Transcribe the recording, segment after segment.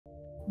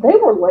They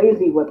were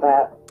lazy with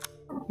that.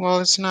 Well,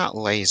 it's not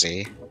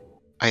lazy.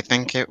 I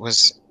think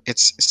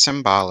it's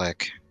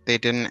symbolic. They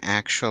didn't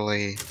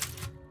actually...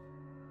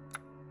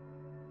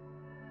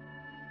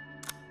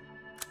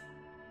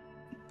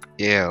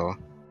 Ew.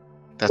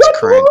 That's What's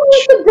cringe. wrong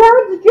with the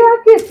dad's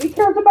jacket? She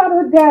cares about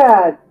her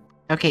dad.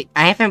 Okay,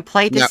 I haven't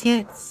played this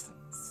yet.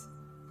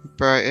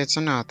 But it's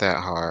not that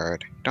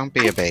hard. Don't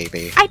be a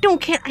baby. I don't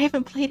care. I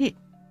haven't played it.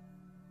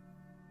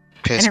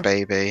 Piss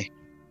baby.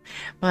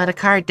 Well, the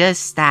car does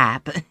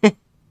stop.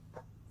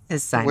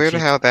 Weird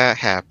how that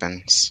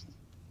happens.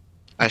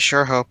 I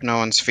sure hope no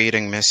one's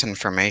feeding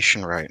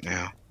misinformation right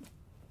now.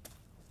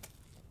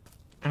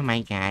 Oh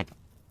my god.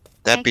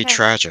 That'd be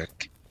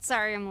tragic.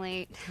 Sorry I'm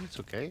late. It's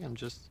okay. I'm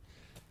just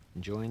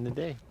enjoying the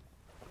day.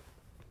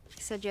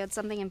 You said you had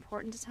something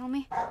important to tell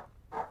me?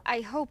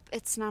 I hope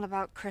it's not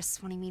about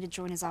Chris wanting me to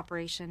join his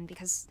operation,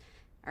 because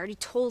I already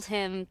told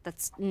him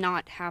that's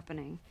not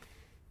happening.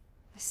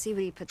 I see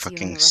what he puts you and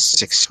the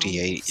rest of his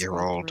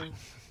 68-year-old.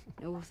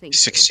 No, thank you.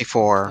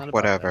 64,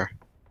 whatever.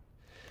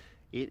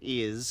 It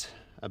is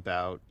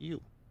about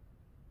you.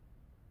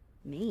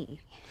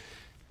 Me?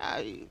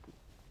 I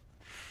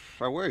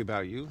worry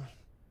about you.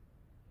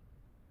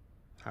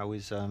 How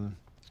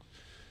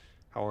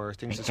are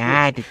things at school?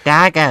 God, the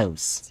doggos.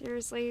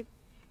 Seriously?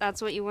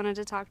 That's what you wanted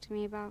to talk to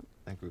me about?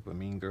 That group of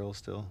mean girls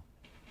still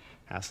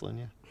hassling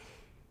you?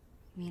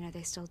 I mean, are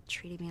they still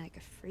treating me like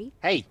a freak?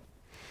 Hey!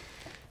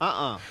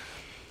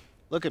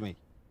 Look at me.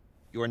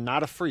 You are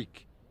not a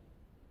freak.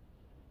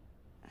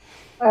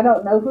 I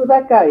don't know who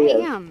that guy is. I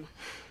am.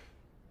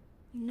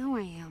 You know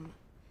I am.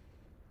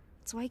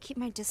 That's why I keep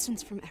my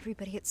distance from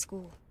everybody at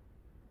school.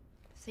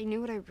 If they knew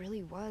what I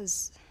really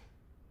was.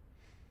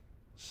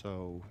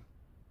 So...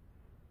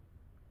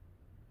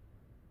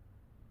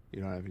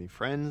 you don't have any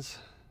friends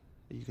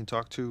that you can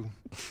talk to?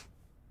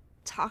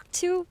 Talk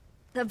to?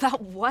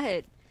 About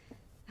what?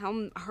 How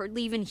I'm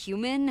hardly even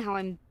human? How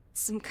I'm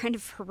some kind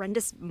of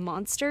horrendous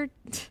monster?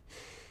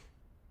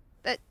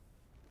 But,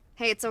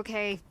 hey, it's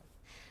okay.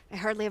 I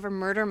hardly ever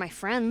murder my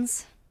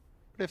friends.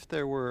 What if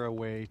there were a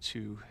way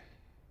to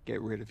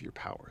get rid of your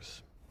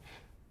powers?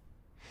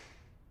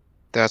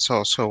 That's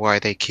also why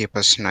they keep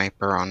a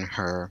sniper on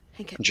her,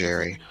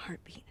 Jerry.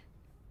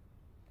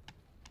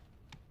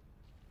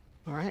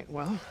 Alright,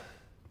 well,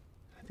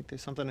 I think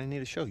there's something I need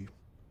to show you.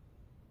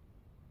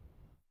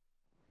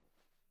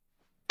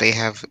 They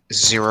have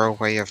zero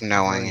way of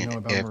knowing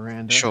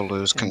if she'll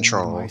lose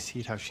control. I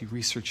see how she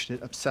researched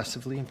it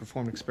obsessively and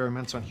performed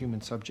experiments on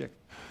human subjects.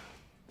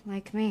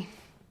 Like me.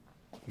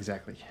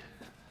 Exactly.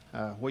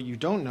 What you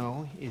don't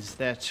know is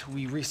that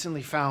we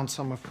recently found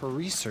some of her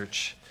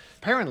research.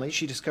 Apparently,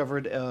 she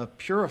discovered a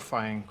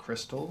purifying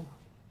crystal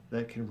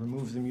that can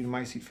remove the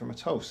mutamycete from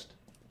its host.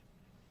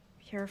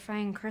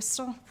 Purifying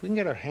crystal? If we can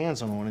get our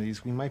hands on one of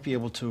these, we might be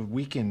able to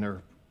weaken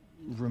or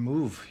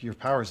remove your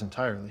powers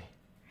entirely.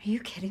 Are you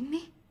kidding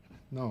me?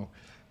 No,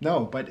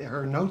 but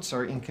her notes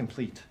are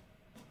incomplete.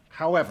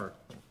 However,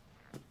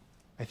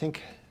 I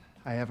think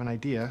I have an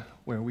idea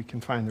where we can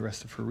find the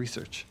rest of her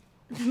research.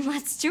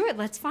 Let's do it.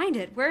 Let's find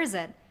it. Where is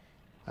it?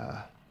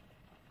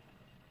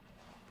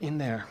 In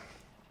there.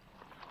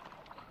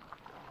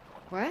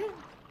 What?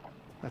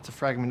 That's a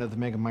fragment of the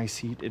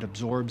megamycete. It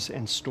absorbs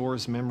and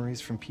stores memories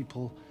from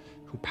people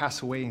who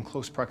pass away in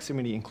close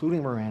proximity,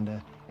 including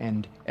Miranda,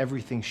 and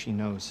everything she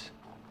knows.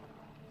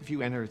 If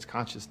you enter its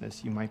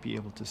consciousness, you might be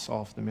able to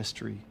solve the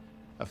mystery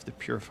of the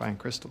purifying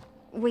crystal.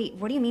 Wait,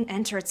 what do you mean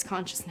enter its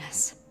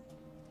consciousness?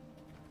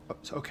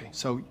 Okay,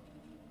 so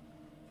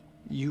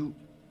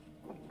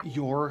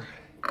your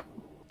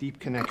deep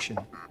connection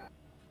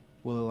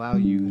will allow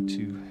you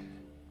to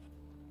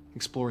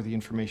explore the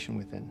information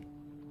within.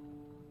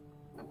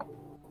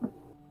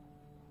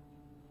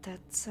 That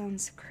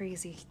sounds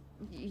crazy.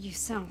 You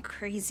sound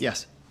crazy.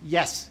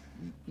 Yes,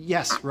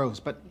 Rose,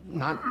 but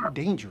not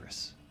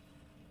dangerous.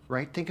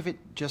 Right? Think of it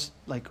just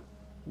like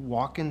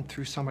walking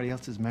through somebody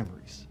else's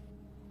memories.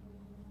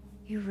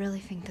 You really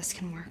think this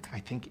can work? I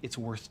think it's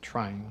worth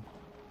trying.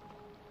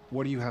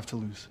 What do you have to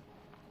lose?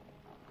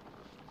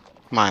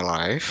 My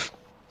life.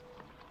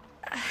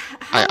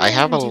 I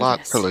have a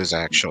lot to lose,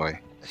 actually.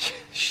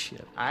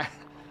 Shit,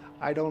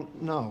 I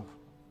don't know.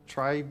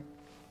 Try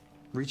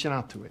reaching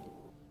out to it.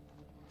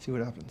 See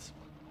what happens.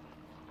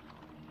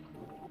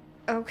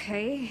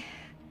 Okay.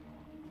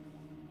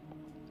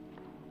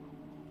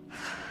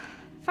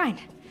 Fine.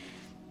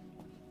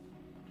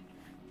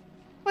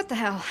 What the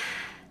hell?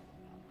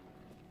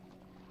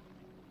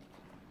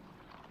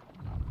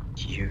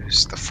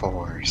 Use the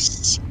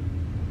Force.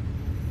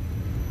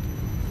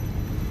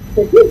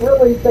 Did you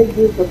really say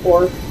use the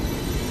Force?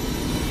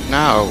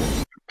 No,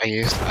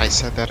 I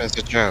said that as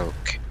a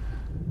joke.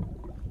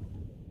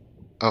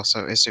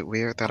 Also, is it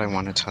weird that I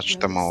want to touch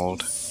the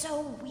mold?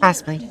 So weird.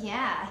 Possibly.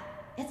 Yeah.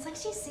 It's like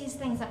she sees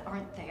things that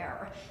aren't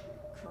there.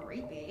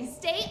 Creepy.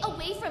 Stay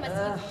away from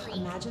us, you freak.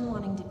 Imagine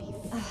wanting to be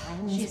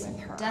friends She's with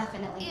her.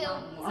 definitely Ew,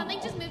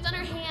 something just moved on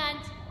her hand.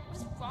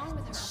 What's wrong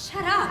with her?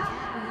 Shut up!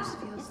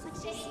 It's like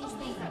she sees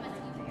things from us,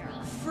 you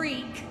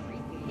Freak.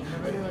 Ew,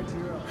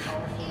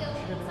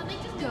 something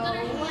just moved on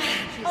her hand.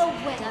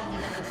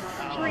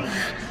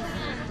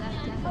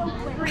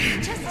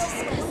 Just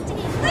disgusting.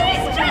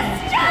 Please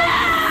just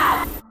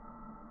stop!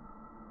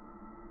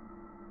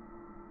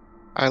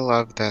 I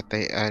love that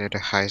they added a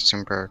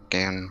Heisenberg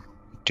and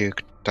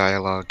Duke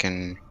dialogue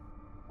in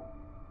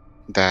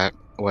that,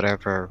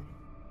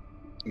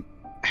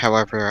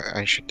 however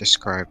I should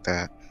describe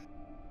that.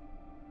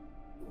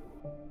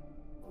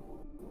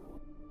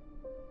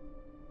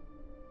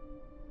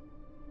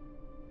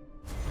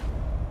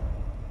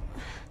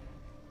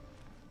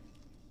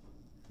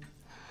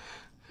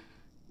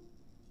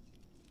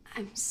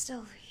 I'm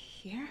still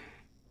here?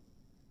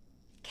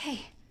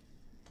 Kay.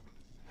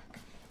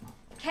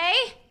 Kay?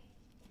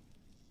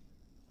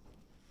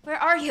 Where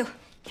are you?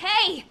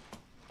 Kay!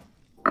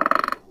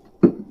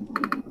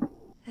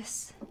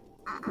 This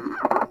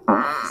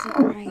isn't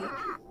right.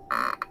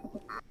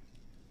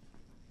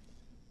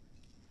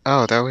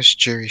 Oh, that was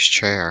Jerry's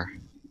chair.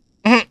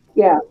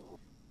 Yeah.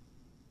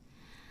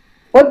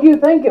 What do you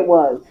think it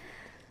was?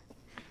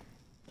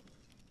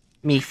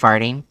 Me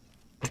farting.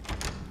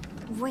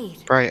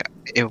 Wait. Right,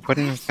 it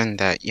wouldn't have been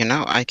that. You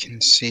know, I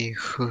can see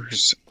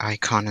whose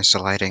icon is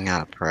lighting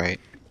up, right?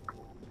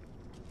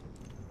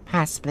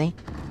 Possibly.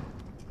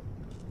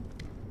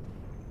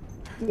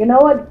 You know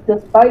what?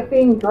 Despite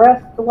being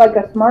dressed like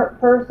a smart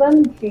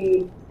person,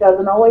 she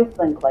doesn't always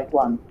think like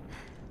one.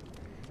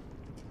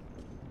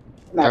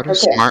 How do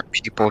smart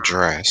people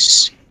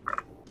dress?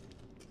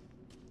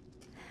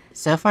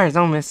 So far, it's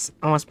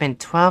almost been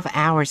 12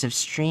 hours of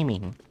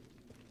streaming.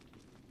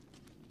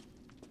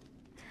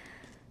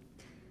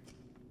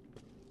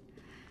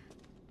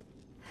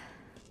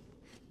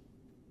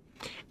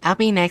 I'll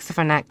be next if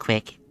I'm not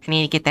quick. I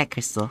need to get that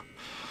crystal.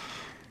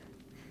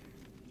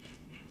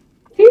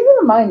 She's in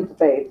a mind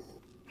space.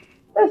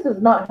 This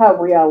is not how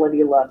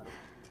reality looks.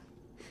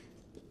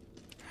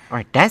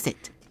 Or does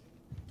it?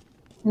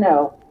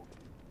 No.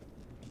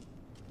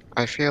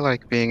 I feel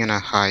like being in a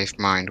hive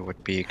mind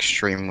would be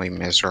extremely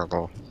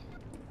miserable.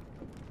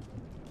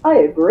 I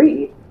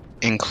agree.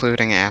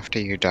 Including after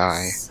you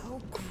die.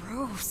 So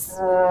gross.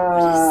 What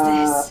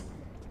is this?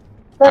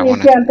 Then you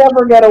can't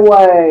ever get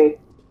away.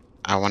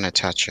 I want to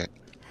touch it.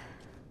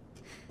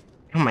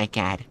 Oh my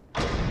god.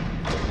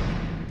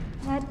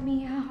 Let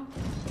me out.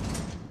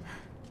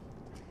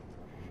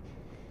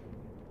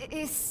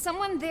 Is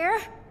someone there?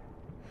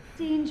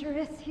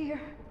 Dangerous here.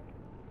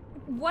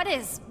 What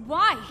is?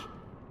 Why?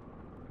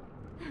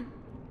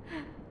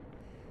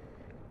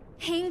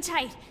 Hang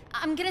tight.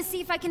 I'm gonna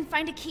see if I can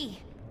find a key.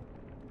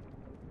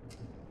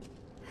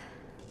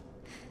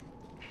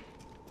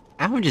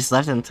 I would just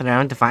left them to their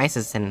own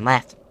devices and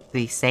left to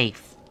be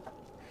safe.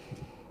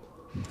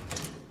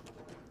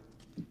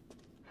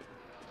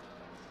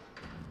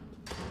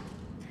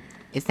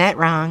 Is that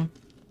wrong?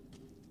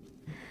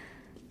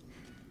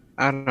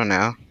 I don't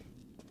know.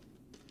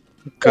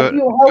 If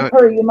you help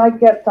her, you might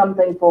get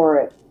something for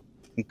it.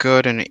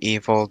 Good and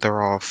evil,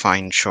 they're all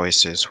fine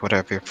choices,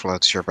 whatever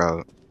floats your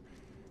boat.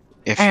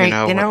 If you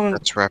know what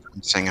that's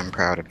referencing, I'm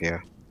proud of you.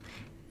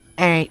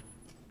 Alright.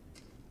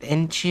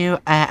 And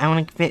I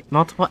want to commit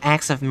multiple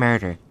acts of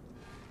murder.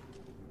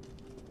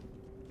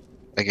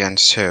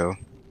 Against who?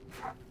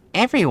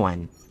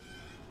 Everyone.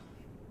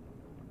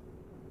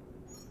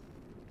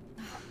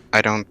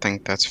 I don't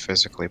think that's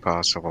physically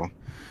possible.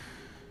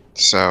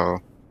 So,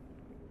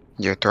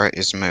 your threat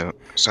is moot.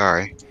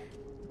 Sorry.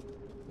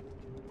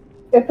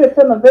 If it's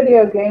in the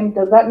video game,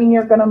 does that mean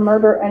you're gonna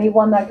murder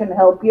anyone that can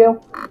help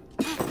you?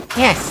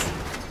 Yes.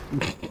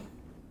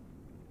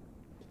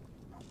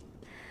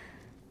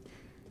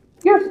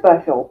 You're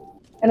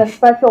special. In a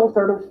special,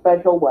 sort of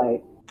special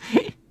way.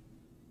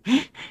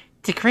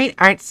 To create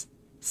arts,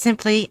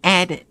 simply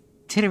add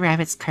to the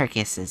rabbit's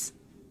carcasses.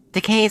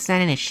 Decay is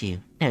not an issue.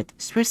 Note,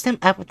 spruce them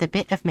up with a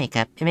bit of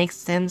makeup. It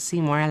makes them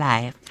seem more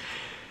alive.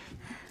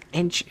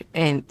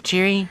 And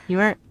Jerry,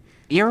 you're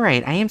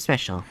right. I am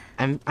special.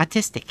 I'm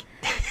autistic.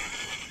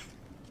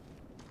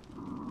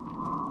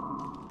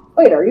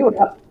 Wait, are you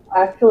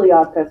actually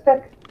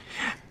autistic?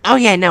 Oh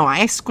yeah, no,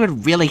 I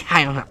scored really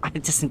high on an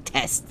autism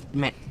test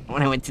when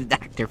I went to the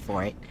doctor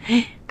for it.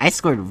 I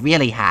scored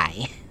really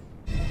high.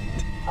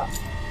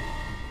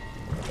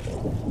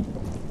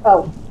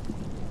 Oh.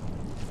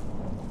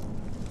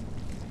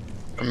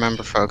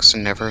 Remember, folks,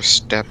 never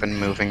step in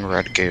moving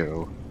red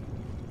goo.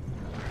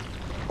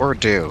 Or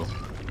do.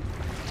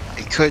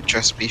 It could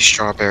just be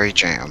strawberry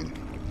jam.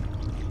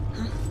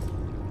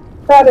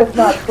 That is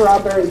not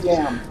strawberry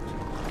jam.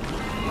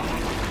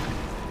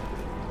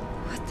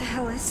 What the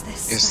hell is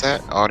this? Is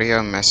that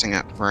audio messing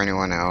up for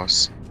anyone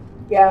else?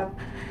 Yeah.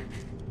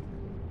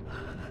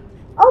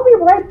 I'll be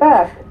right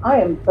back.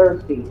 I am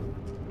thirsty.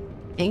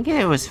 I think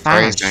it was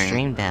fine on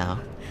stream though.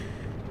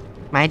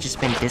 Might have just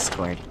been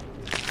Discord.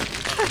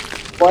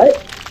 What?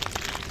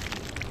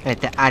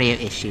 The audio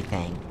issue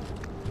thing.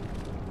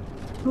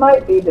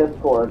 Might be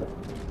Discord.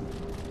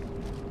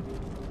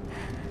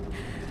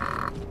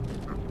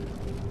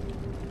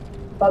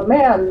 But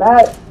man,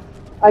 that,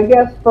 I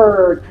guess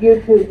for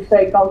YouTube's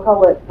sake, I'll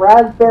call it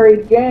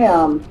raspberry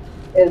jam,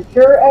 is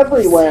sure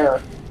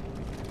everywhere.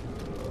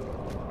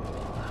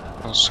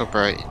 Also,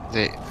 Bright,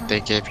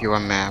 they gave you a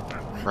map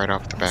right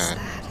off the bat.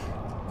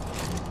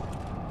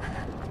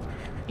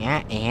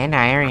 Yeah, and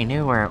I already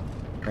knew where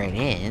it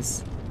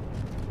is.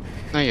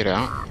 No, you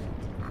don't.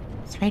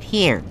 It's right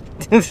here.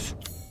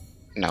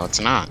 No, it's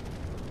not.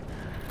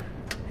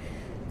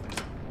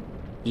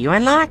 You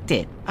unlocked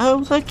it.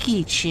 Oh,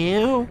 looky,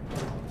 Chew.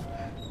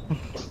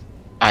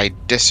 I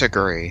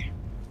disagree.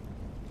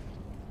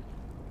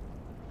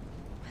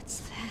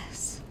 What's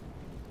this?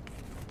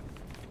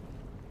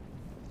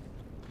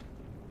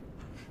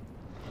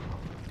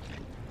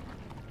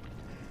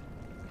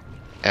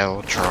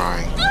 L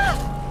drawing.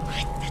 No!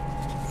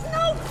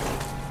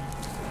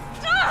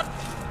 Stop!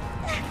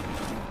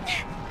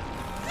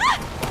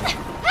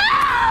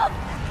 Help!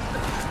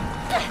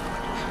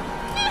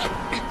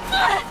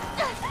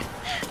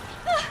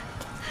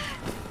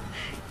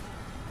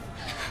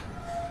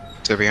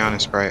 To be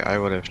honest, Bright, I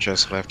would have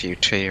just left you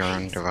to your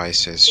own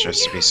devices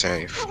just to be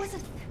safe. What was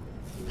it?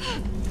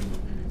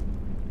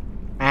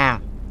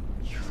 Wow.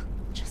 You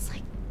look just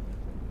like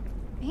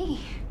me.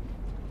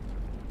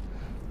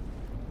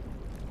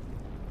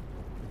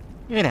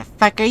 Who the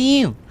fuck are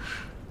you?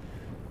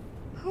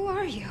 Who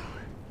are you?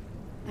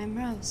 I'm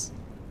Rose.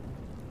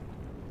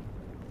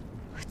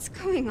 What's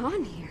going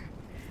on here?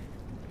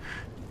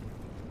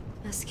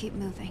 Let's keep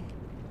moving.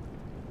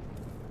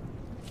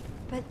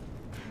 But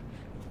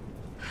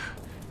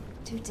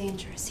too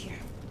dangerous here.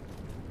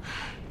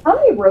 How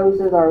many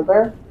roses are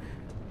there?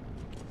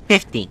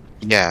 50.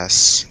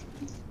 Yes.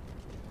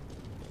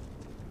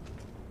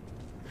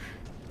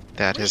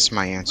 That is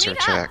my answer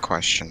to that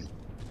question.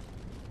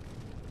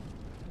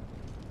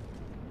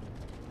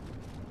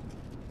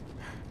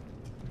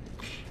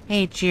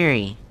 Hey,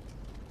 Jerry.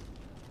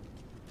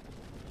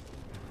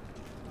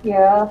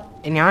 Yeah.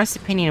 In your honest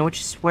opinion, which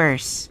is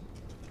worse?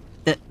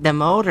 The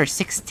mold or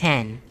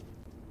 610?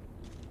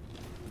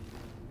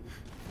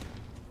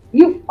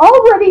 You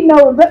already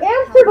know the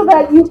answer to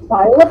that, you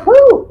pile of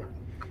poop!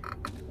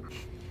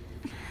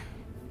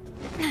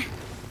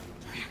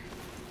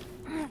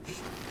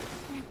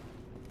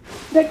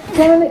 Six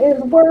 10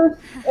 is worse.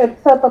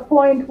 It's at the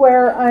point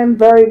where I'm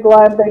very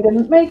glad they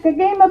didn't make a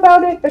game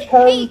about it because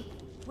Hey,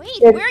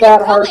 wait, where it's are that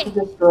you hard going? to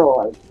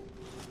destroy.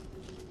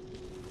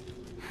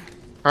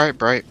 Alright,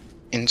 Bright,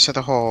 into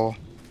the hole.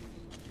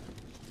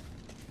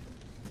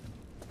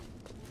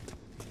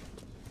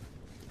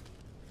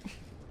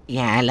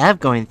 Yeah, I love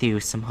going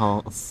through some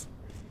holes.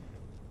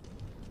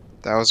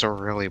 That was a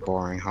really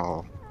boring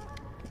hole.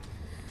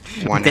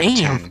 1 out of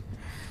Damn. 10.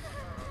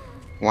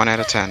 1 out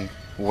of 10.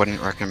 Wouldn't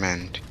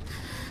recommend.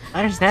 Oh,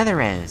 there's another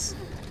rose.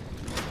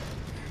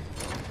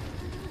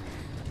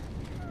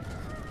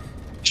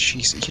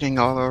 She's eating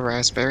all the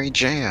raspberry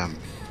jam.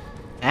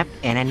 Up,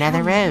 and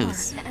another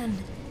rose. And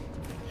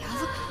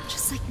y'all look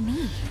just like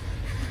me.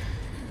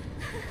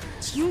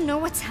 Do you know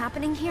what's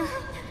happening here?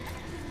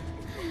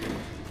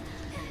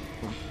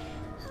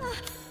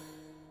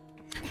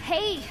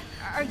 Hey,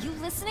 are you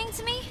listening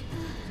to me?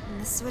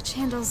 The switch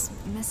handle's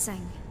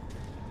missing.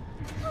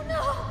 Oh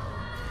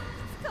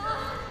no!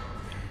 God.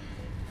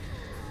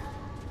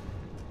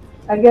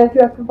 I guess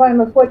you have to find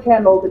the switch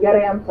handle to get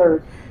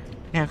answers.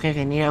 No, Cliff,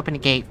 I need to open the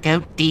gate.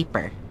 Go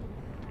deeper.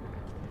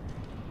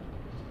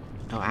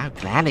 Oh, I'll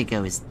gladly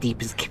go as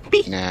deep as can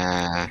be.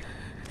 Nah.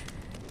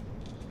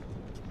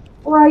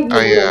 Right, you Oh,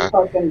 yeah.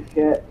 little fucking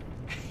shit.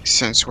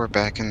 Since we're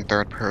back in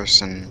third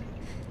person,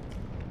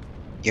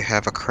 you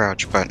have a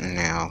crouch button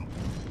now.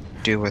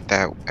 Do with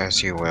that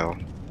as you will.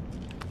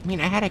 I mean,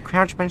 I had a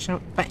crouch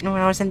button when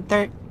I was in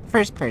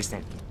first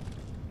person.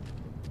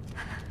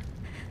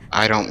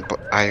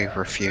 I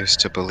refuse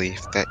to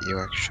believe that you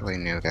actually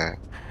knew that.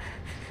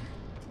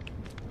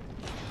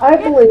 I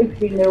believe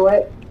she knew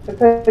it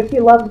because she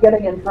loves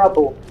getting in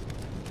trouble.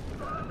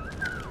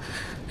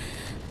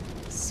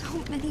 So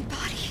many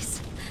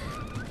bodies.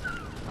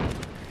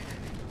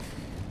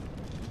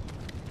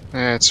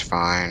 It's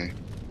fine.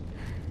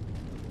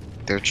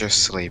 They're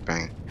just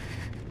sleeping.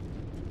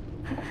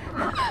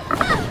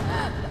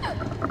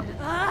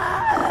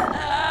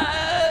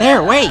 They're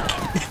awake!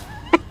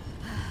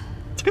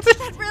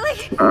 That really?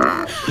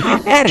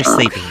 And they're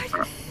sleeping.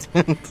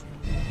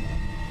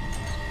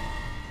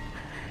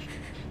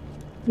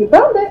 You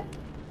found it.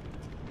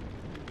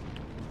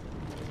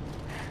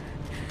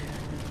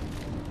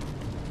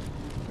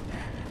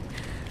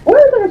 Why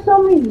are there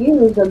so many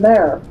views in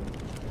there?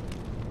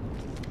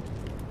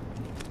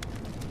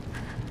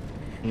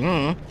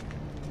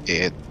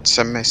 It's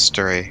a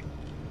mystery.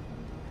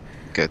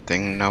 Good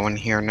thing no one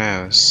here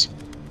knows.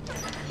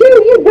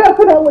 You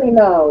definitely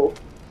know.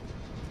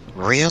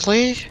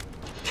 Really?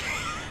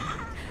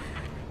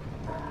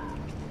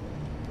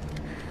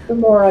 The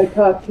more I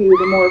talk to you,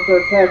 the more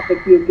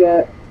sarcastic you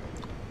get.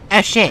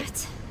 Oh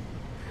shit.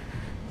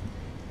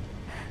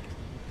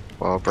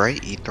 Well,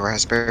 Bright, eat the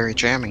raspberry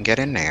jam and get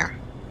in there.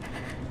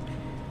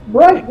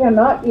 Bright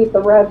cannot eat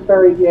the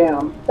raspberry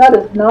jam. That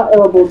is not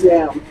edible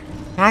jam.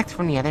 Knocked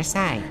from the other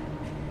side.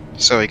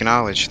 So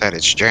acknowledge that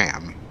it's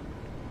jam.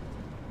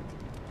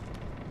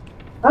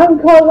 I'm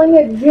calling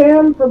it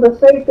jam for the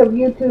sake of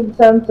YouTube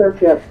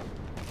censorship.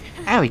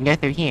 Oh, we can go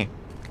through here.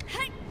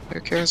 Who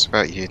cares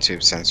about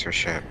YouTube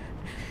censorship?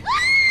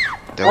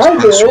 I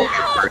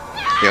do.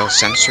 They'll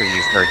censor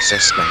you for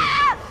existing.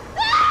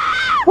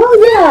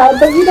 Well, yeah,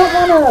 but you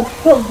don't want to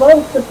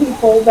provoke the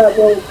people that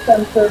will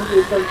censor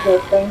you for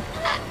existing.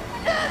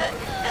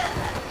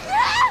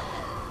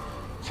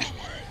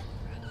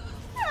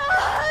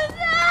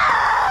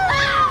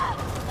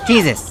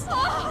 Jesus!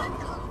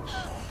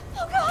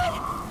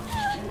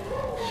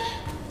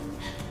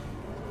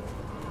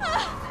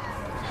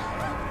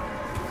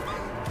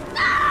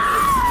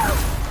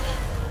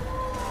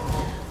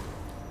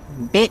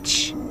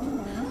 Bitch!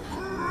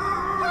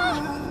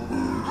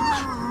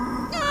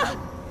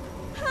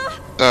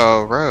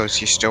 So,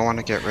 Rose, you still want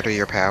to get rid of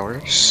your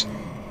powers?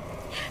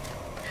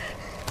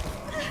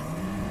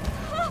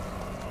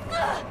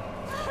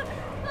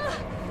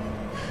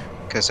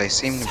 Because they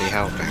seem to be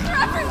helping.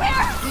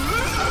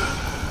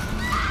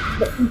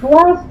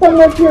 Blast them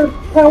with your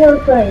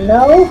power thing,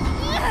 no?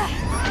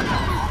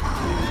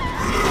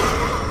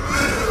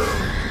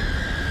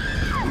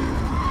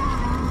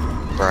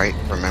 Bright,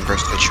 remember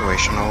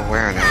situational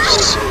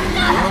awareness.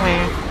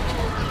 Nowhere.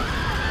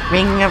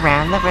 Ring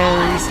around the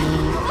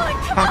rosy.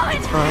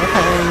 Pockets full of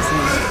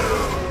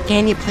posies.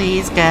 Can you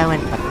please go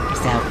and fuck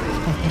yourself?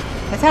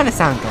 That's how the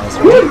song goes,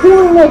 right? You're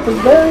doing it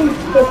very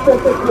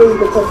specifically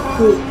because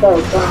she's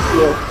so, don't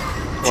you?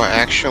 Well,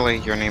 actually,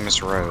 your name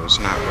is Rose,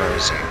 not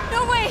Rosie.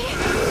 No way!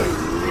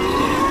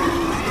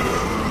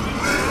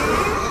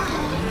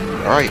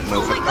 Alright,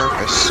 move with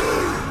purpose.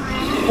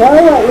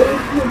 Well, at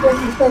least you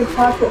didn't say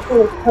pocket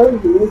full of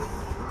posies.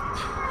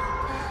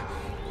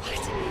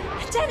 What?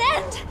 A dead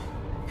end!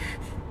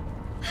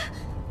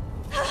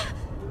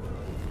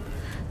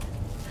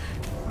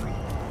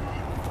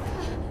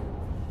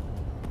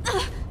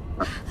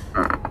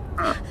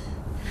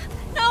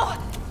 No!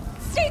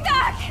 Stay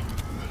back!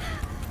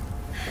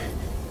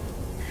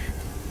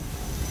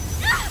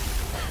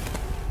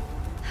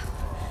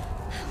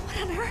 What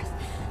on earth?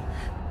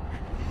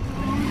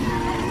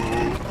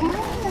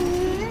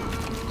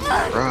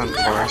 Run,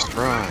 Forrest,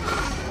 run.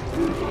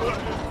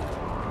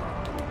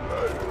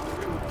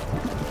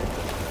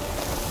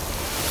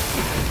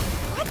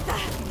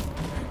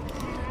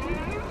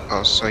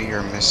 Also,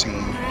 you're missing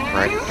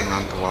writing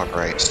on the log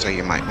right, so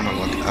you might want to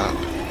look up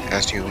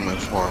as you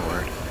move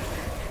forward.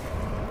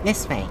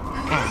 This way.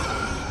 Ah.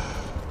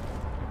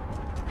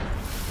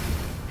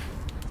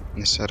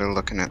 Instead of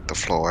looking at the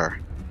floor.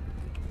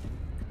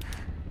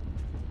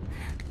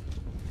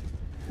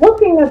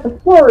 Looking at the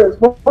floor is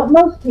what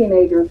most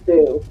teenagers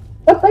do,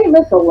 but they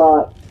miss a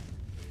lot.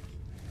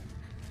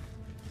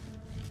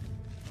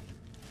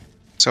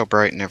 So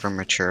Bright never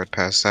matured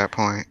past that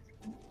point.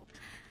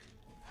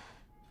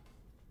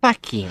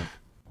 Fuck you.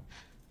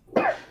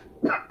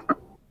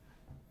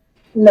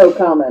 No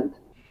comment.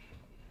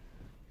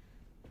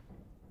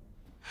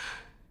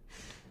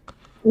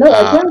 No,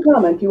 I can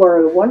comment. You are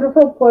a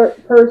wonderful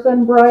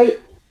person, Bright.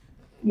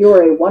 You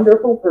are a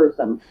wonderful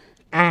person.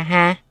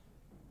 Uh-huh.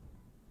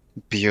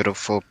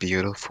 Beautiful,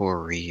 beautiful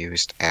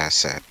reused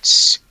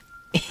assets.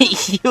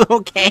 You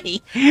okay?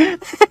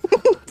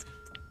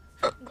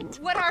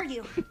 What are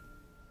you?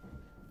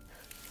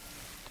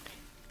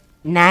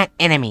 Not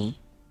enemy.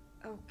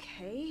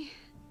 Okay.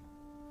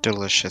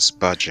 Delicious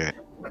budget.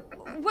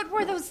 What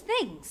were those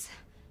things?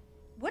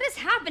 What is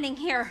happening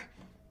here?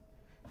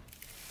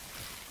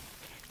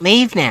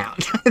 Leave now.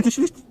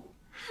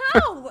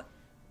 How?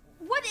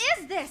 What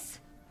is this?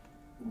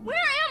 Where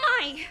am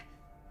I?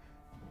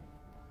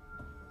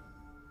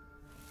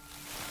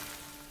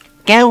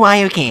 Go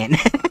while you can.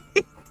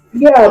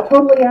 Yeah,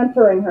 totally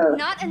entering her.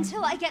 Not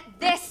until I get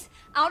this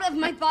out of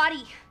my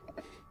body.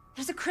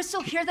 There's a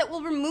crystal here that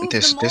will remove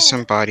This the mold.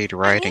 disembodied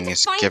writing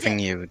is find giving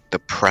it. you the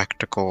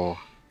practical,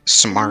 I'm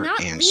smart not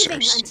leaving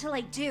answers. until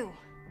I do.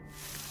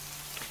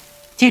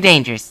 Too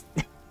dangerous.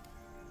 Is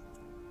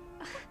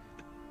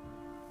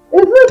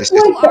This this is-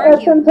 like the Who are you?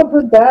 essence of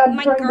her dad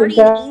My trying to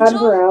guardian dad angel?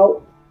 her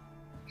out?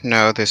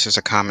 No, this is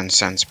a common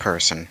sense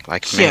person,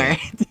 like Sure. me.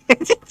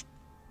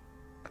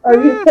 Are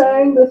you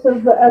saying this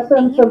is the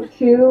essence of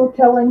Chu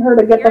telling her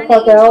to get You're the an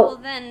fuck angel,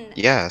 out? then.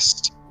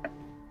 Yes.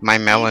 My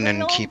melanin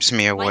Gabriel? keeps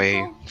me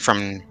away Michael?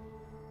 from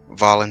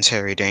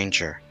voluntary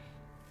danger.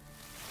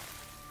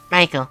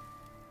 Michael.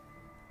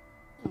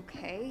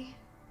 Okay.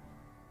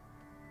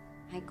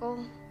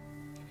 Michael.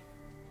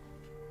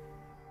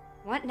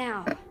 What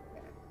now?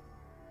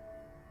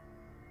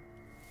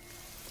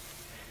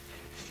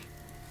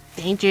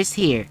 Danger's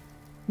here.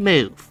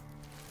 Move.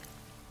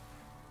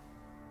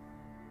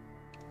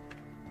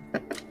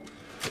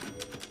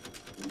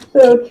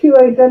 So Chu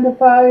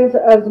identifies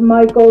as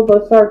Michael,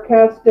 the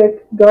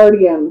sarcastic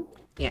guardian.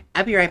 Yeah,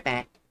 I'll be right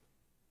back.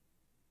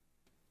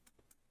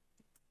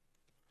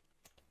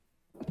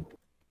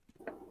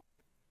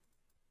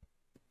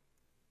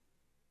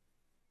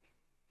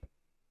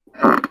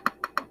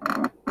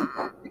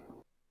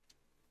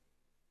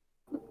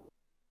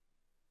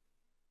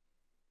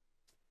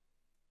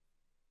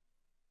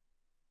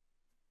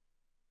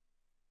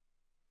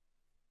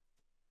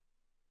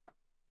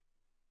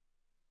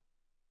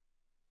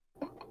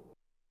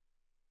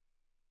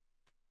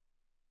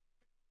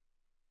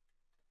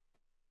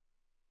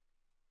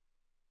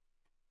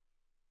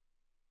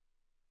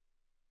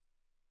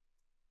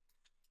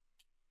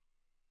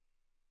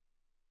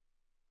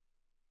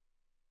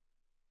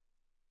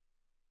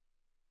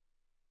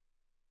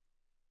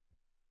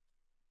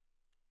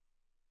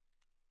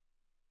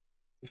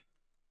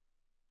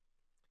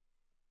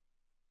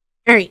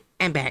 Alright,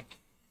 I'm back.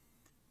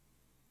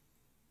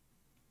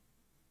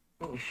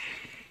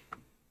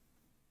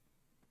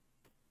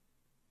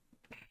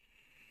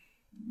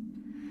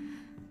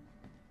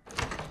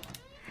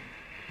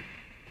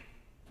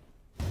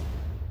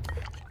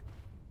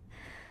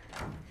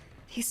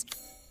 These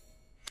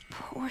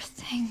poor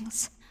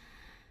things.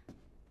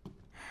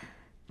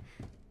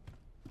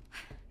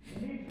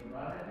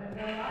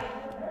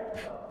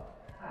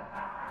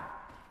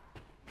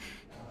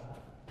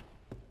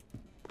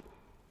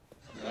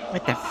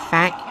 What the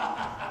fuck?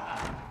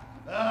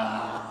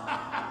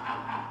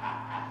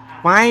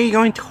 Why are you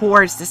going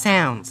towards the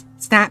sounds?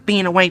 Stop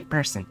being a white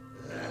person.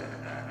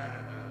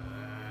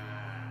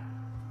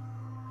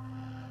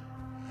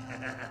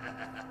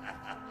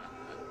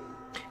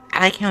 I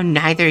like how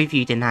neither of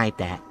you denied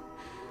that.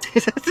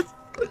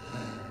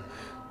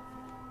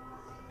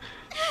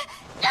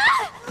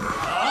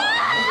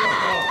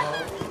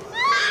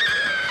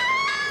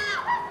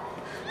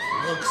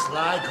 Looks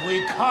like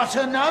we caught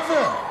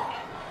another.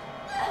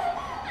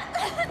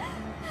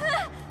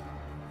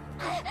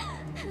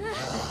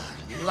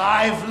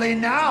 Lively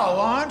now,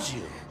 aren't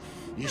you?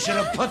 You should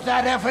have put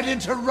that effort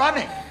into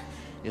running.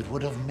 It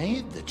would have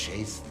made the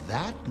chase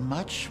that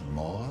much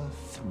more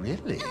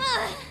thrilling.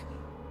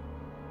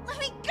 Let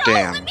me go!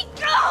 Damn. Let me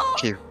go!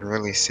 He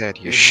really said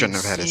you It shouldn't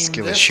would have had a seem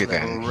skill this issue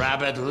little then.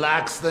 rabbit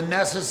lacks the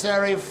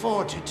necessary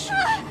fortitude.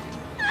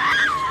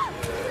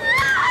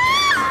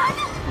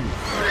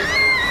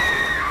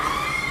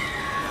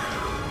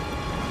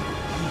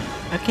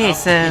 Okay,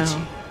 so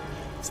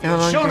it's no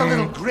You've shown a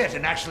little longer grit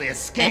and actually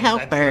escaped a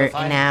helper that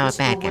terrifying and now a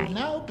crystal bad would guy.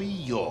 now be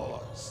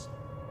yours.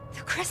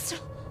 The crystal.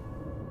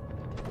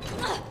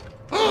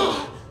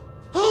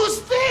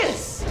 Who's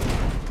this?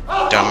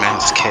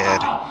 Dumbass kid.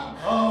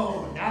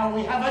 Oh, now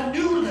we have a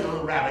new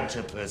little rabbit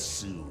to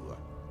pursue.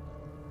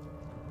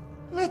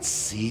 Let's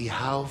see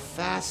how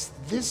fast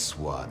this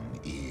one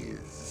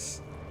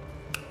is.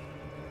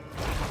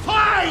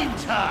 Find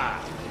her!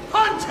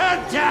 Hunt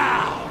her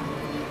down!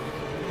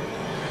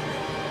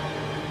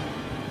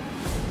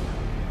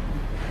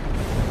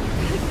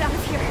 Get out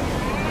of here.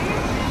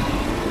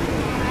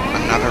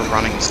 Another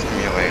running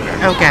simulator.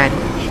 Oh god.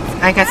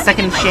 I got stuck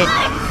in shit.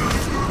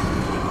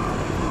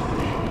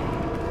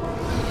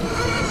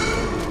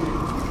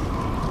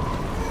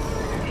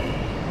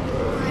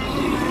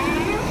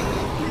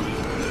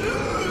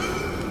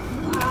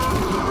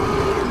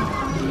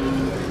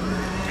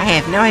 I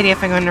have no idea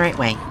if I'm going the right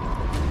way.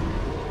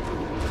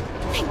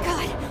 Thank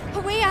God. A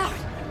way out.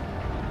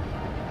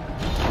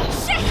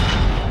 Shit!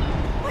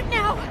 What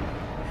now?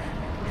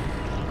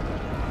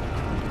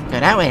 Go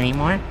that way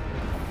anymore.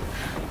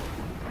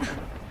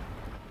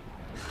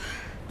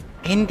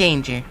 In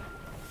danger.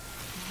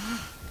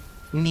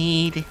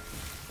 Need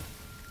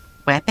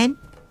weapon?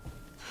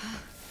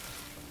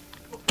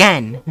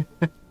 Gun.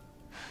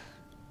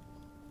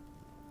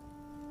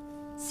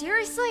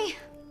 Seriously?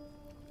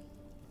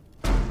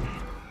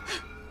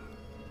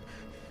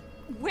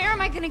 Where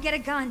am I gonna get a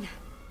gun?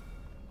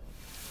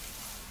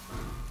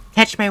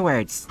 Catch my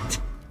words.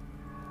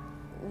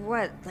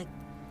 What, like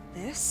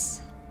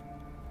this?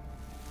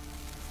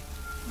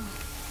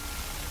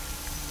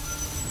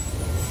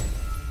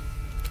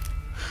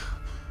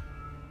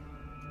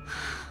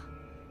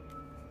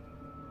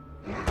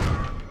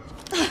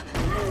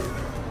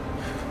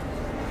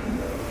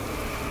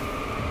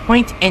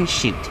 Point and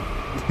shoot.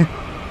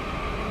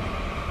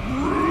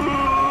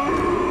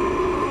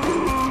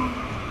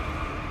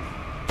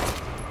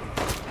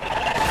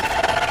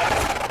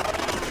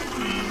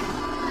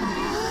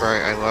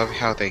 Right, I love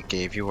how they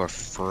gave you a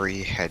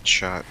free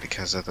headshot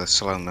because of the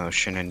slow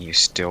motion and you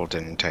still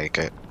didn't take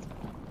it.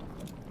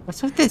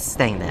 What's with this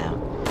thing, though?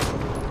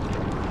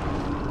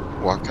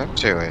 Walk up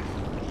to it.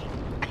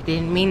 I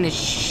didn't mean to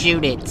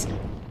shoot it.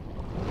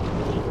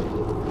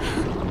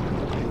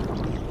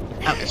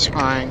 It's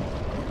fine.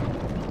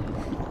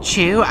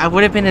 Chew, I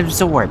would have been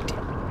absorbed.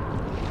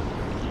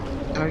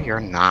 No, you're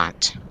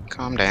not.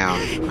 Calm down.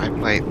 I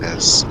played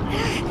this.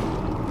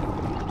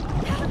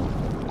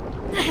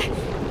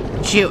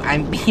 Chew,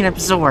 I'm being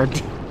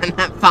absorbed. I'm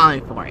not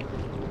falling for it.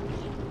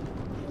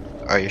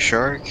 Are you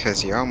sure?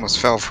 Because you almost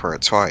fell for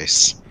it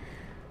twice.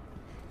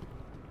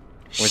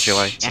 Would you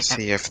like to Shut up.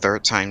 see if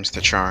third time's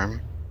the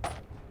charm?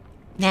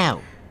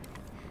 No.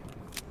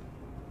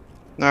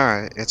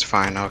 Alright, it's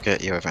fine. I'll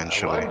get you I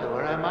eventually. wonder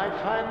where I might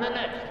find the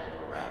next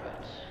little rabbit.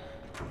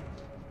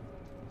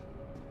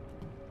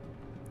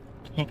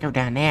 Can't go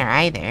down there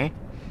either.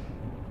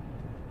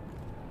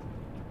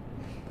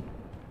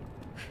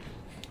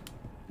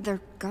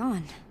 They're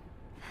gone.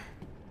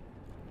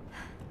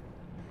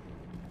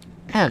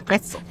 Oh,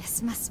 crystal.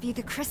 This must be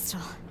the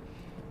crystal.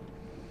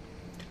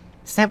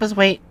 Samples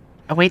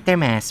await their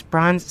mass.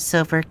 Bronze,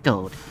 silver,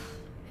 gold.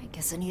 I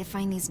guess I need to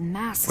find these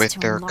masks With to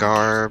their unlock it.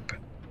 garb.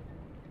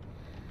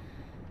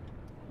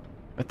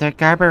 With their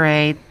garb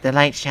arrayed, the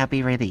light shall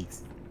be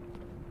released.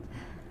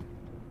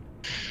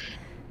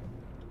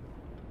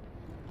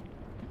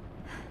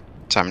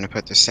 Time to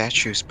put the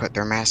statues, put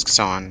their masks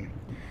on.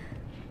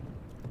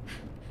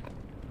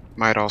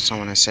 Might also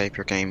want to save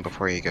your game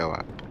before you go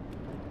up.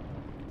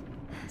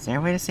 Is there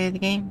a way to save the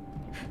game?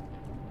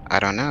 I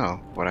don't know.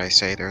 Would I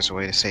say there's a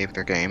way to save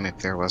their game if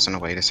there wasn't a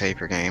way to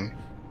save your game?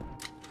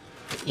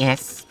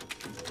 Yes.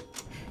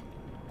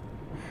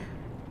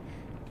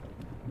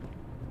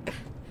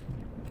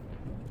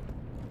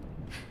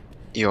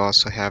 You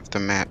also have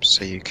the map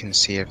so you can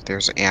see if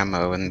there's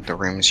ammo in the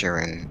rooms you're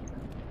in.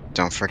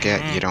 Don't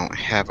forget, you don't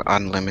have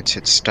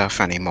unlimited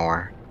stuff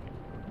anymore.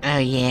 Oh,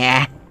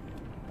 yeah.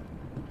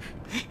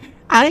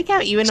 I like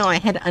how even though I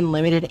had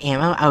unlimited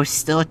ammo, I was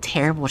still a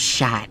terrible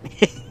shot.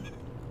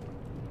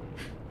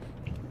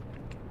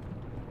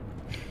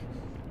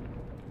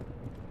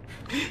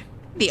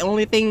 The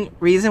only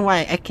reason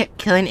why I kept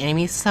killing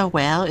enemies so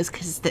well is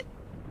because the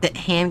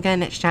handgun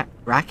that shot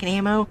rocket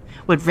ammo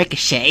would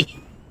ricochet.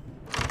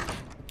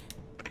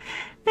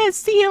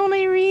 That's the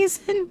only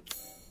reason.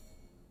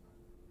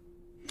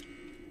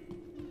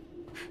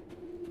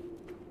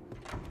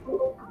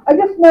 I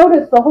just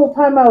noticed the whole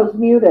time I was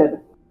muted.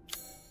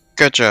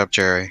 Good job,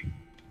 Jerry.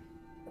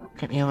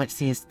 Camille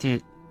sees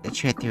through the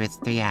truth through its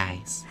 3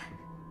 eyes.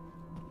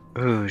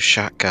 Ooh,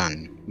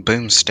 shotgun.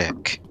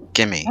 Boomstick.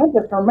 Gimme. I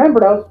just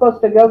remembered I was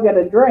supposed to go get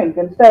a drink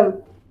instead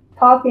of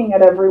talking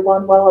at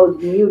everyone while I was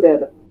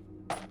muted.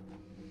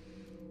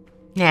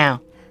 Now,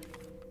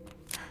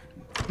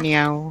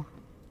 Meow.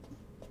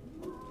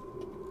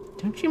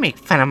 don't you make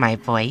fun of my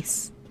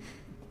voice.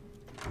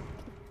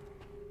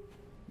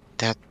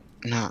 That's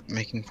not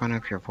making fun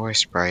of your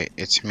voice, Bright.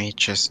 It's me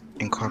just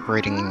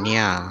incorporating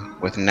nya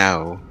with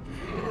no.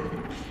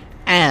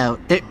 Oh,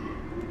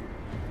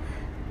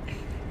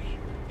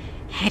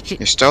 Hatchet.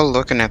 You're still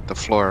looking at the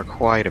floor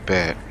quite a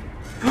bit.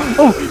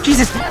 Oh,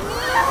 Jesus!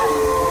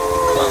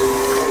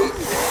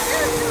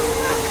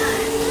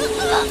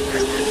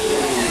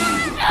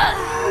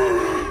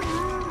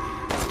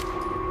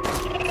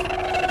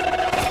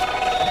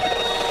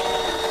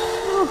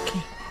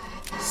 Okay.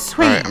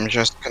 Sweet. Alright, I'm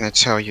just gonna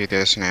tell you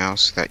this now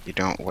so that you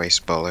don't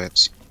waste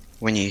bullets.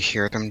 When you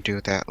hear them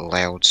do that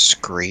loud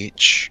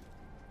screech,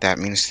 that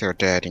means they're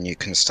dead and you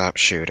can stop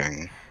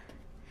shooting.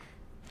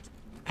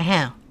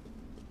 Ow.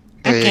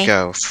 There Okay. you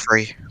go,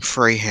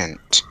 free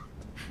hint.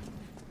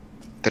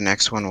 The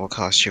next one will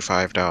cost you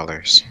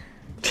 $5.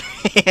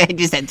 I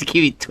just had to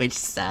give you Twitch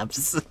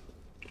subs.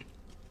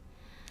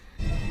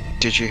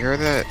 Did you hear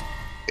that?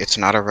 It's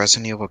not a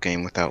Resident Evil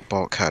game without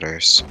bolt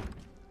cutters.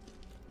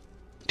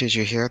 Did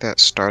you hear that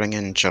starting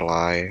in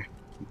July,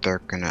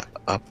 they're gonna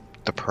up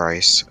the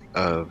price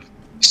of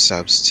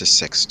subs to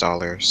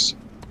 $6?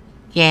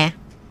 Yeah.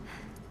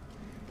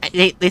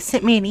 They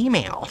sent me an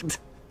email.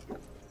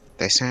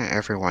 They sent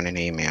everyone an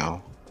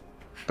email.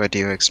 But do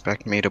you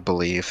expect me to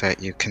believe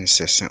that you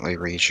consistently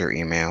read your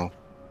email?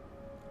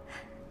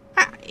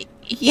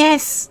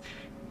 Yes,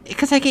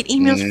 because I get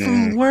emails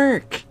from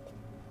work.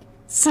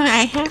 So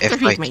I have to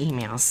read my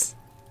emails.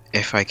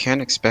 If I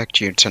can't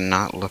expect you to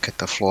not look at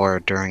the floor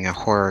during a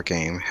horror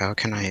game, how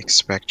can I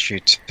expect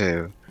you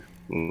to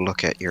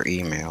look at your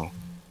email?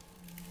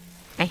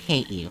 I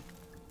hate you.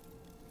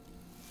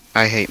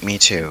 I hate me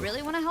If you too.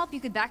 really want to help, you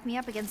could back me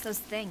up against those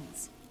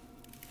things.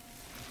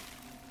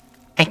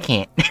 I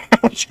can't.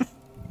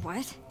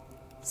 What?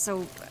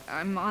 So,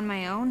 I'm on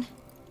my own?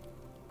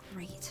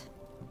 Great.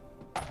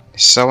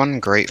 So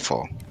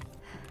ungrateful.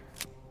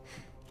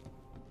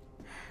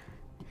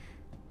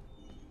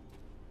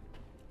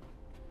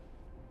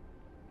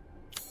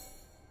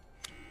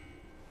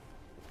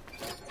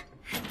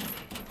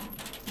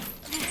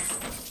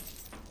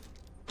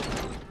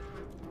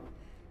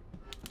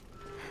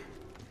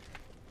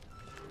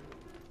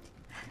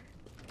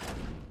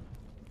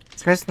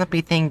 There's a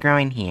slippy thing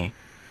growing here.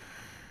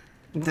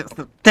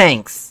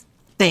 Thanks.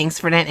 Thanks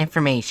for that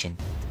information.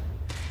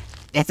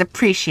 That's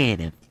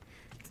appreciative.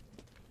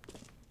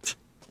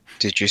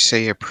 Did you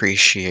say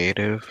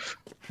appreciative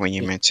when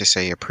you meant to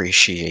say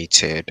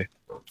appreciated?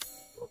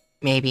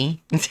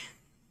 Maybe.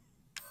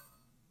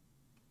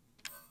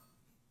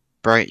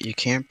 Bright, you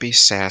can't be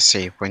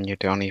sassy when you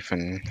don't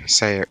even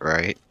say it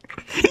right.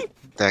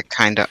 That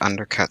kinda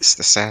undercuts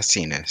the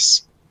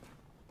sassiness.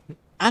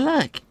 Oh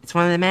look, it's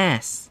one of the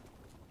masks.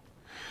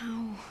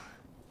 Ow.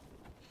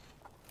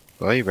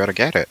 Well, you better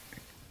get it.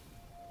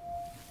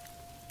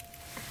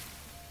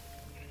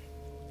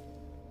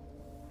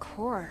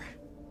 Core.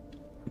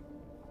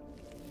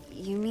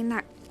 You mean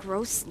that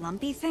gross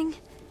lumpy thing?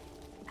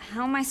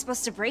 How am I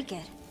supposed to break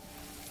it?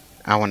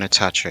 I want to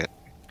touch it.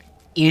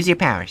 Use your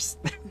powers.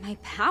 My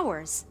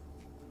powers?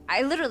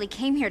 I literally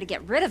came here to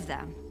get rid of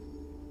them.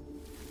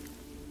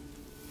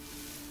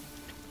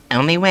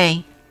 Only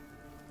way.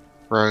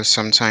 Rose,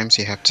 sometimes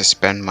you have to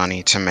spend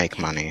money to make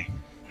money.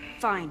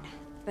 Fine,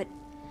 but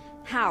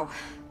how?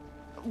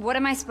 What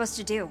am I supposed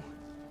to do?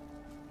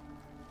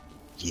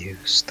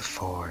 Use the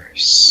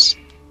Force.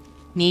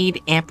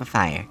 Need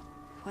amplifier.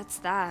 What's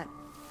that?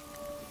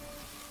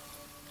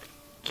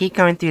 Keep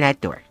going through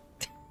that door.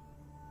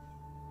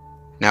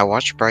 Now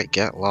watch Bright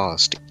get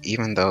lost,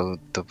 even though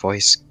the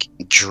voice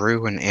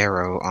drew an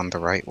arrow on the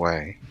right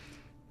way.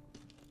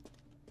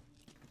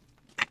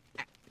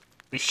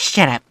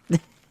 Shut up.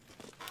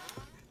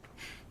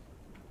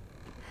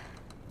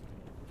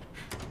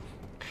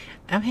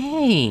 Oh,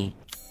 hey!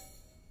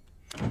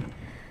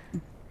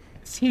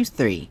 Let's use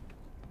 3.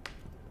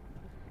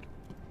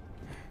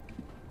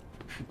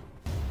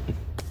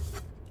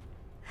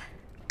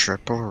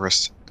 Triple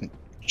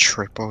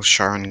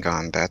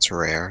Sharingan, that's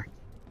rare.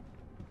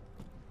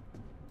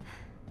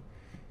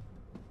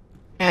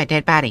 Oh, a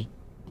dead body.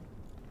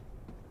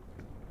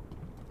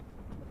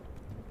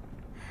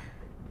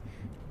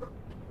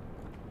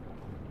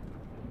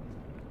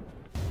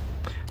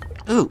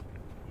 Ooh.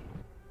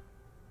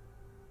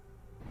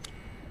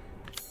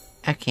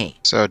 Okay.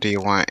 So do you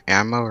want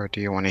ammo or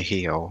do you want to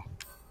heal?